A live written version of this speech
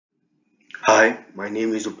Hi, my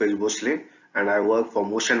name is Rupesh Bhosale and I work for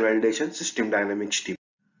Motion Validation System Dynamics team.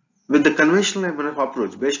 With the conventional MNF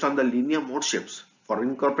approach based on the linear mode shapes for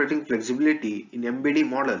incorporating flexibility in MBD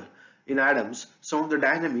model in Adams, some of the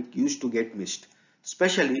dynamic used to get missed,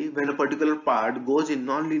 especially when a particular part goes in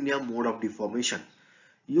nonlinear mode of deformation.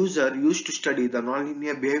 User used to study the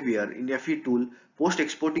nonlinear behavior in FE tool post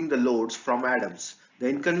exporting the loads from Adams. The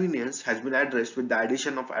inconvenience has been addressed with the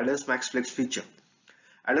addition of Adams MaxFlex feature.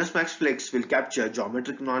 Adams MaxFlex will capture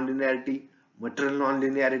geometric nonlinearity, material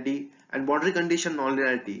nonlinearity, and boundary condition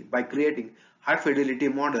nonlinearity by creating high fidelity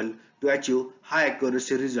model to achieve high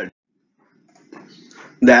accuracy result.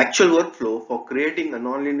 The actual workflow for creating a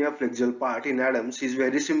nonlinear flexible part in Adams is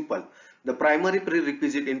very simple. The primary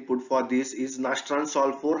prerequisite input for this is Nastran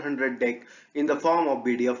Sol 400 deck in the form of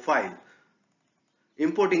BDF file.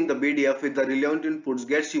 Importing the BDF with the relevant inputs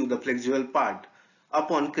gets you the flexible part.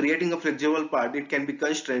 Upon creating a flexible part, it can be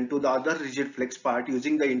constrained to the other rigid flex part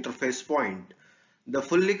using the interface point. The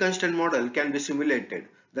fully constant model can be simulated.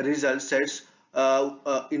 The result sets will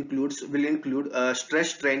include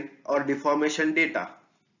stress, strain, or deformation data.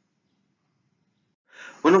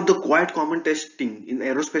 One of the quite common testing in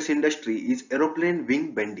aerospace industry is aeroplane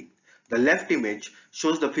wing bending. The left image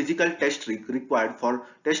shows the physical test rig required for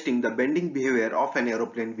testing the bending behavior of an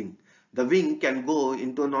aeroplane wing. The wing can go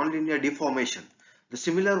into a nonlinear deformation. The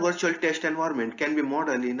similar virtual test environment can be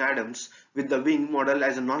modeled in Adams with the wing model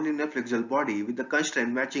as a nonlinear flexible body with the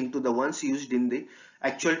constraint matching to the ones used in the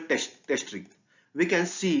actual test rig. We can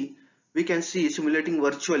see simulating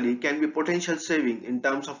virtually can be potential saving in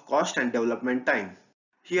terms of cost and development time.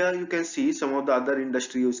 Here you can see some of the other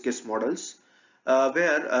industry use case models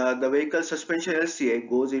where the vehicle suspension LCA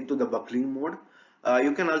goes into the buckling mode.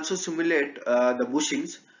 You can also simulate the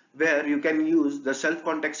bushings where you can use the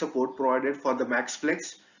self-contact support provided for the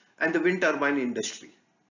MaxFlex and the wind turbine industry.